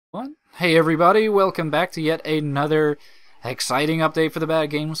What? Hey everybody, welcome back to yet another exciting update for the Bad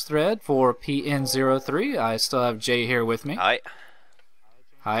Games thread for PN03. I still have Jay here with me. Hi.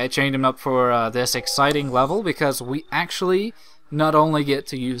 I chained him up for this exciting level because we actually not only get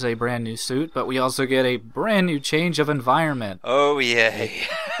to use a brand new suit, but we also get a brand new change of environment. Oh yay.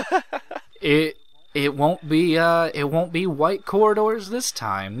 It won't be white corridors this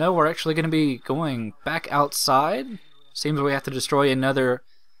time. No, we're actually going to be going back outside. Seems we have to destroy another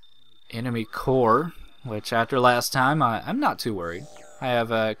enemy core, which after last time, I'm not too worried. I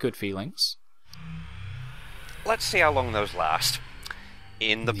have good feelings. Let's see how long those last.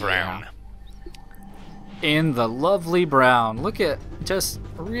 In the brown. In the lovely brown. Look at just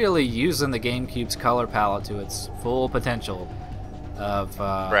really using the GameCube's color palette to its full potential of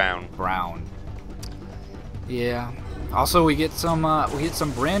brown. Yeah. Also, we get some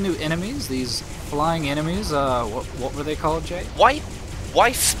brand new enemies. These flying enemies. What were they called, Jay?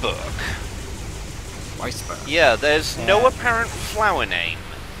 Weisberg. Yeah, there's no apparent flower name.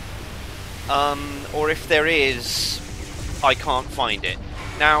 Or if there is, I can't find it.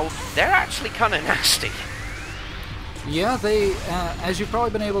 Now, they're actually kind of nasty. Yeah, they, as you've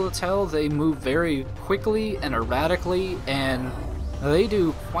probably been able to tell, they move very quickly and erratically, and they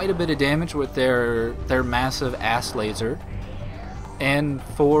do quite a bit of damage with their massive ass laser. And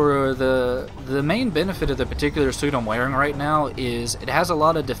for the main benefit of the particular suit I'm wearing right now is it has a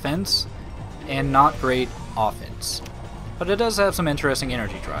lot of defense and not great offense. But it does have some interesting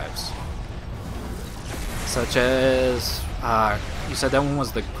energy drives. Such as, you said that one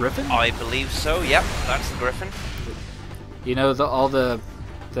was the Griffin? I believe so, yep, that's the Griffin. You know, all the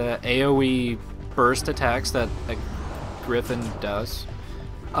AoE burst attacks that a Griffin does.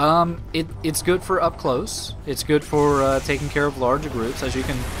 It's good for up close. It's good for taking care of larger groups. As you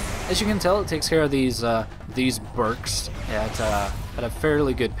can tell, it takes care of these Berks at a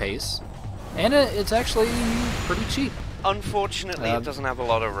fairly good pace, and it's actually pretty cheap. Unfortunately, it doesn't have a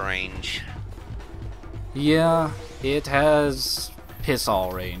lot of range. Yeah, it has piss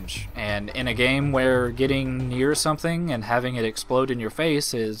all range, and in a game where getting near something and having it explode in your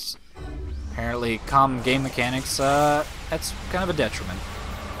face is apparently common game mechanics, that's kind of a detriment.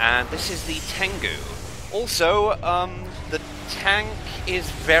 And this is the Tengu. Also, the tank is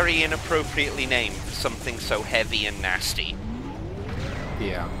very inappropriately named for something so heavy and nasty.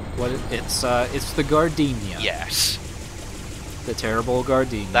 Yeah, it's the Gardenia. Yes. The terrible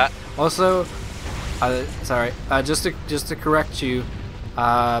Gardenia. That also, sorry, just to correct you,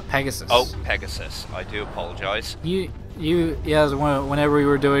 Pegasus. Oh, Pegasus. I do apologize. Whenever we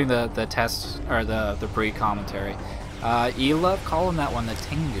were doing the test or the pre-commentary, you love calling that one the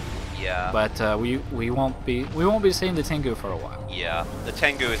Tengu. Yeah. But we won't be seeing the Tengu for a while. Yeah, the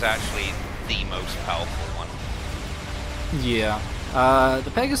Tengu is actually the most powerful one. Yeah. The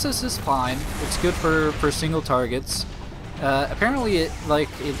Pegasus is fine. It's good for single targets. Apparently,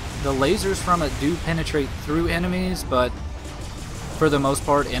 the lasers from it do penetrate through enemies, but for the most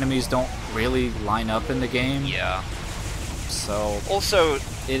part, enemies don't really line up in the game. Yeah. So also,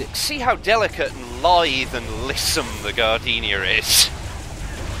 see how delicate and lithe and lissom the Gardenia is.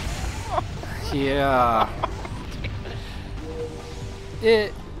 Yeah.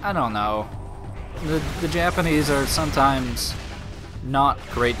 I don't know. The Japanese are sometimes not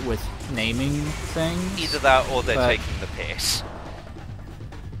great with naming things. Either that or they're taking the piss.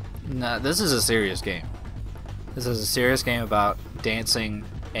 No, this is a serious game. This is a serious game about dancing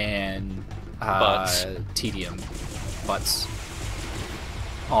and tedium. Butts.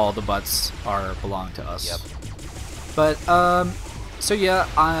 All the butts belong to us. Yep. But so yeah,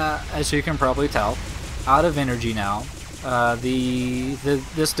 as you can probably tell, out of energy now.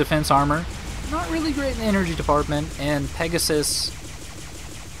 This defense armor, not really great in the energy department, and Pegasus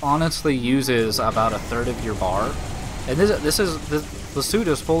honestly uses about a third of your bar. And the suit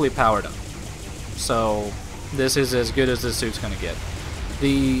is fully powered up, so this is as good as this suit's gonna get.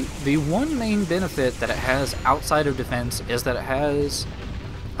 The one main benefit that it has outside of defense is that it has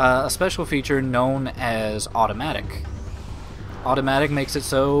a special feature known as automatic. Automatic makes it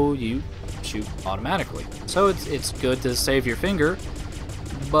so you shoot automatically. So it's good to save your finger,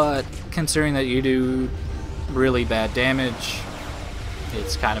 but considering that you do really bad damage,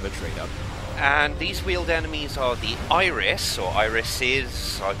 it's kind of a trade-up. And these wheeled enemies are the Iris, or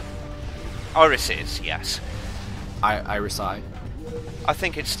Irises. Irises, yes. Irisi. I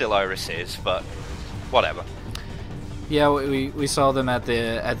think it's still Irises, but whatever. Yeah, we saw them at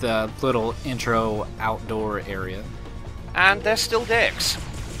the little intro outdoor area. And they're still dicks.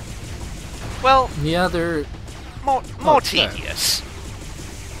 Well, yeah, they're more tedious.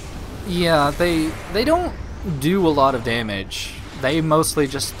 Yeah, they don't do a lot of damage. they mostly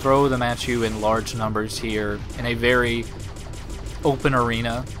just throw them at you in large numbers here in a very open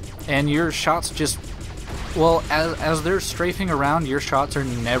arena, and your shots just, well, as they're strafing around, your shots are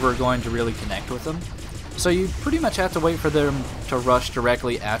never going to really connect with them. So you pretty much have to wait for them to rush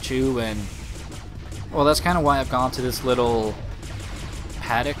directly at you, and well, that's kind of why I've gone to this little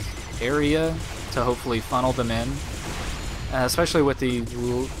paddock area to hopefully funnel them in. Especially with the,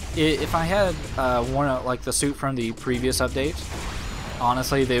 if I had worn out like the suit from the previous update,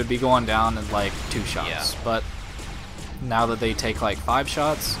 honestly they would be going down in like 2 shots. Yeah. But now that they take like 5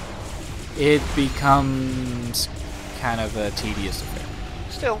 shots, it becomes kind of a tedious affair.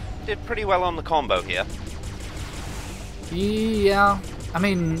 Still, did pretty well on the combo here. Yeah, I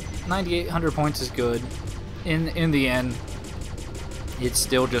mean 9,800 points is good. In the end, it's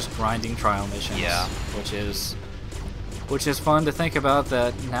still just grinding trial missions. Yeah. Which is fun to think about,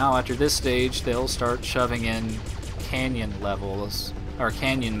 that now after this stage they'll start shoving in canyon levels or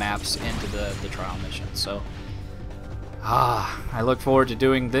canyon maps into the trial missions. So I look forward to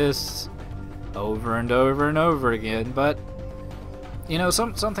doing this over and over and over again. But you know,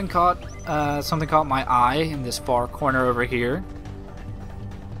 something caught my eye in this far corner over here.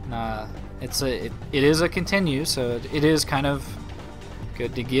 It is a continue, so it is kind of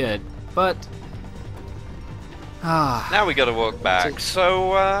good to get, but now we gotta walk back.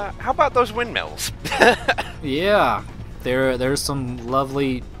 So, how about those windmills? yeah, there's some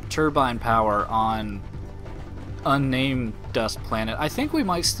lovely turbine power on unnamed dust planet. I think we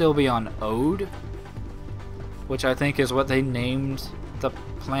might still be on Ode, which I think is what they named the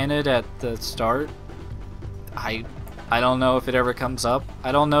planet at the start. I don't know if it ever comes up.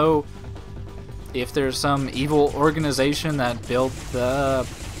 I don't know if there's some evil organization that built the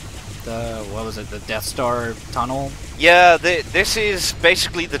what was it, the Death Star tunnel? Yeah, this is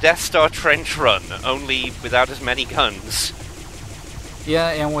basically the Death Star trench run, only without as many guns. Yeah,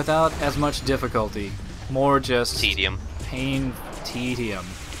 and without as much difficulty. More just Tedium. Tedium.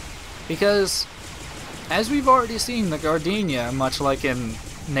 Because, as we've already seen, the Gardenia, much like in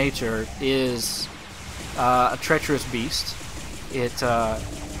nature, is a treacherous beast. It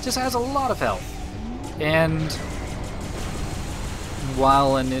just has a lot of health. And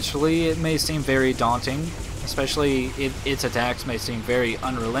while initially it may seem very daunting, especially its attacks may seem very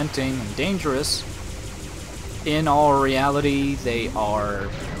unrelenting and dangerous, in all reality they are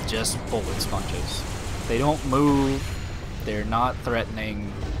just bullet sponges. They don't move, they're not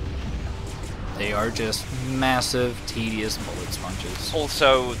threatening, they are just massive, tedious bullet sponges.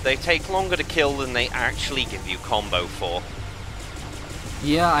 Also, they take longer to kill than they actually give you combo for.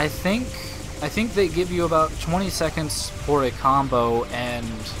 Yeah, I think they give you about 20 seconds for a combo, and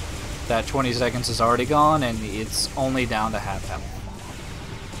that 20 seconds is already gone, and it's only down to half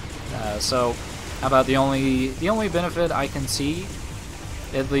health. So, about the only benefit I can see,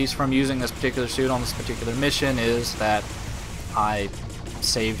 at least from using this particular suit on this particular mission, is that I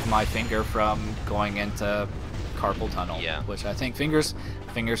saved my finger from going into carpal tunnel. Yeah. Which I think fingers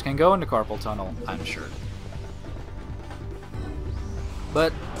can go into carpal tunnel, I'm sure.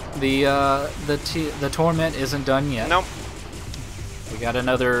 But the torment isn't done yet. Nope. We got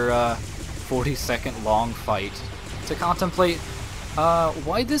another 40-second long fight to contemplate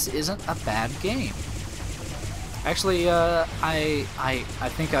why this isn't a bad game. Actually, I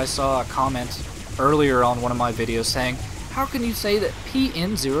think I saw a comment earlier on one of my videos saying, "How can you say that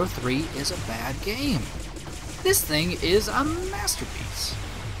PN03 is a bad game? This thing is a masterpiece.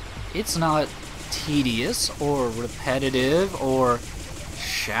 It's not tedious or repetitive or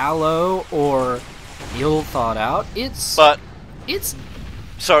shallow or ill thought out.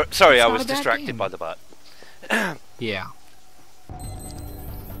 Sorry, I was distracted by the butt. Yeah.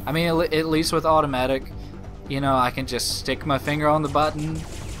 I mean, at least with automatic, you know, I can just stick my finger on the button,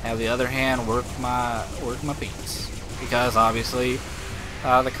 have the other hand work my penis, because obviously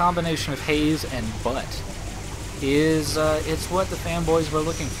the combination of haze and butt is it's what the fanboys were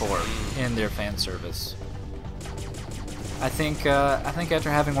looking for in their fan service. I think after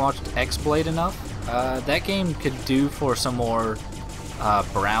having watched X-Blade enough, that game could do for some more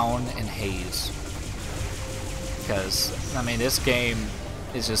brown and haze. Because, I mean, this game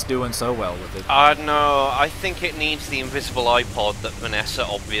is just doing so well with it. No, I think it needs the invisible iPod that Vanessa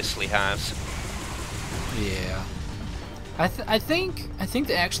obviously has. Yeah. I think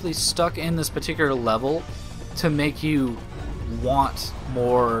they actually stuck in this particular level to make you want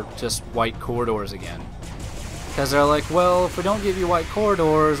more just white corridors again. Because they're like, well, if we don't give you white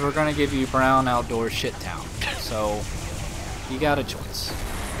corridors, we're going to give you brown outdoor shit town. So, you got a choice.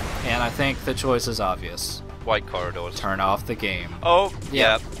 And I think the choice is obvious. White corridors. Turn off the game. Oh,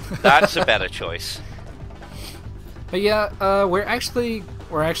 yeah. That's a better choice. But yeah, we're actually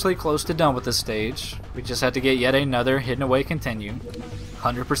close to done with this stage. We just had to get yet another Hidden Away continue.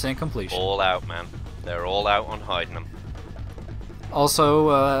 100% completion. All out, man. They're all out on hiding them.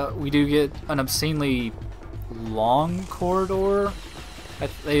 Also, we do get an obscenely long corridor.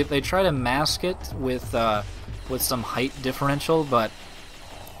 They try to mask it with some height differential, but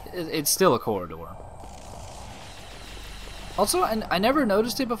it's still a corridor. Also, I never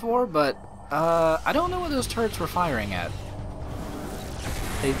noticed it before, but I don't know what those turrets were firing at.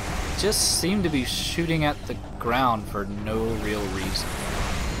 They just seem to be shooting at the ground for no real reason.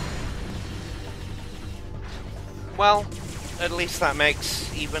 Well, at least that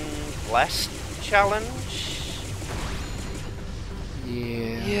makes even less challenge.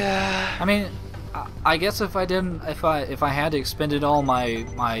 Yeah. Yeah. I mean, I guess if I had to expended all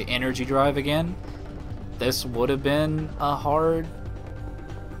my energy drive again, this would have been a hard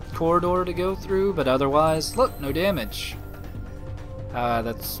corridor to go through, but otherwise, look, no damage.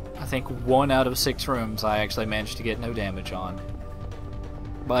 That's, I think, 1 out of 6 rooms I actually managed to get no damage on.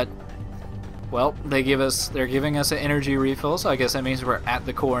 But, well, they're giving us an energy refill, so I guess that means we're at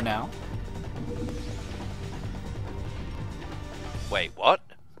the core now. Wait, what?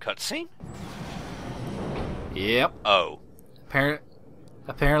 Cutscene? Yep. Oh.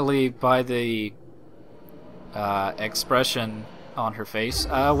 Apparently, by the expression on her face,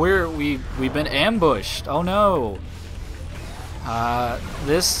 we've been ambushed. Oh no!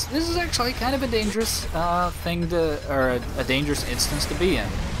 This is actually kind of a dangerous a dangerous instance to be in.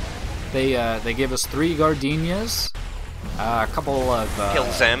 They give us 3 gardenias, a couple of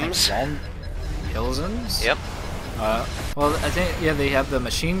Pilzems. Pilzems. Yep. Well, I think they have the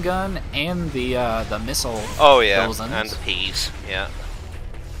machine gun and the missile. Oh yeah, Pilzems. and the peas. Yeah.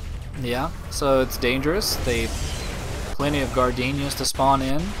 Yeah, so it's dangerous. They plenty of gardenias to spawn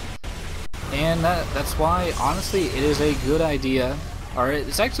in, and that's why, honestly, it is a good idea, or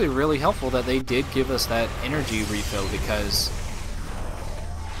it's actually really helpful that they did give us that energy refill, because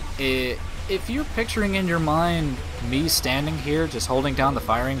if you're picturing in your mind me standing here just holding down the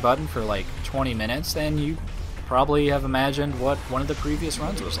firing button for like 20 minutes, then you probably have imagined what one of the previous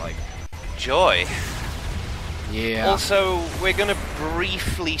runs was like. Joy. Yeah. Also, we're going to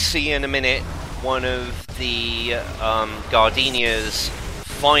briefly see in a minute one of the Gardenia's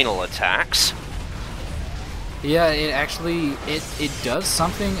final attacks. Yeah, it actually it does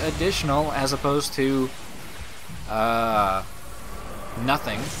something additional as opposed to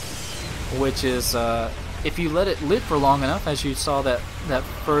nothing, which is if you let it live for long enough, as you saw that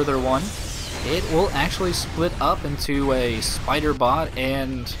further one, it will actually split up into a spider bot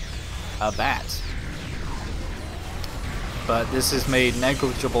and a bat. But this is made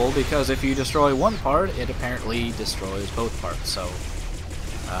negligible because if you destroy one part, it apparently destroys both parts. So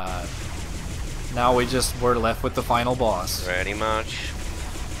now we're left with the final boss, Pretty much.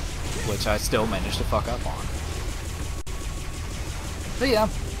 which I still managed to fuck up on. But yeah,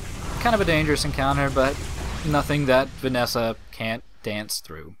 kind of a dangerous encounter, but nothing that Vanessa can't dance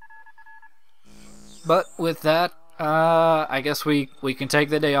through. But with that, I guess we can take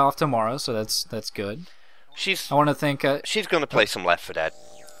the day off tomorrow, so that's good. I want to thank... she's going to play some Left 4 Dead.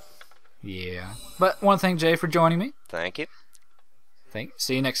 Yeah. But I want to thank Jay for joining me. Thank you.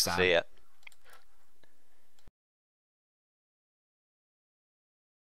 See you next time. See ya.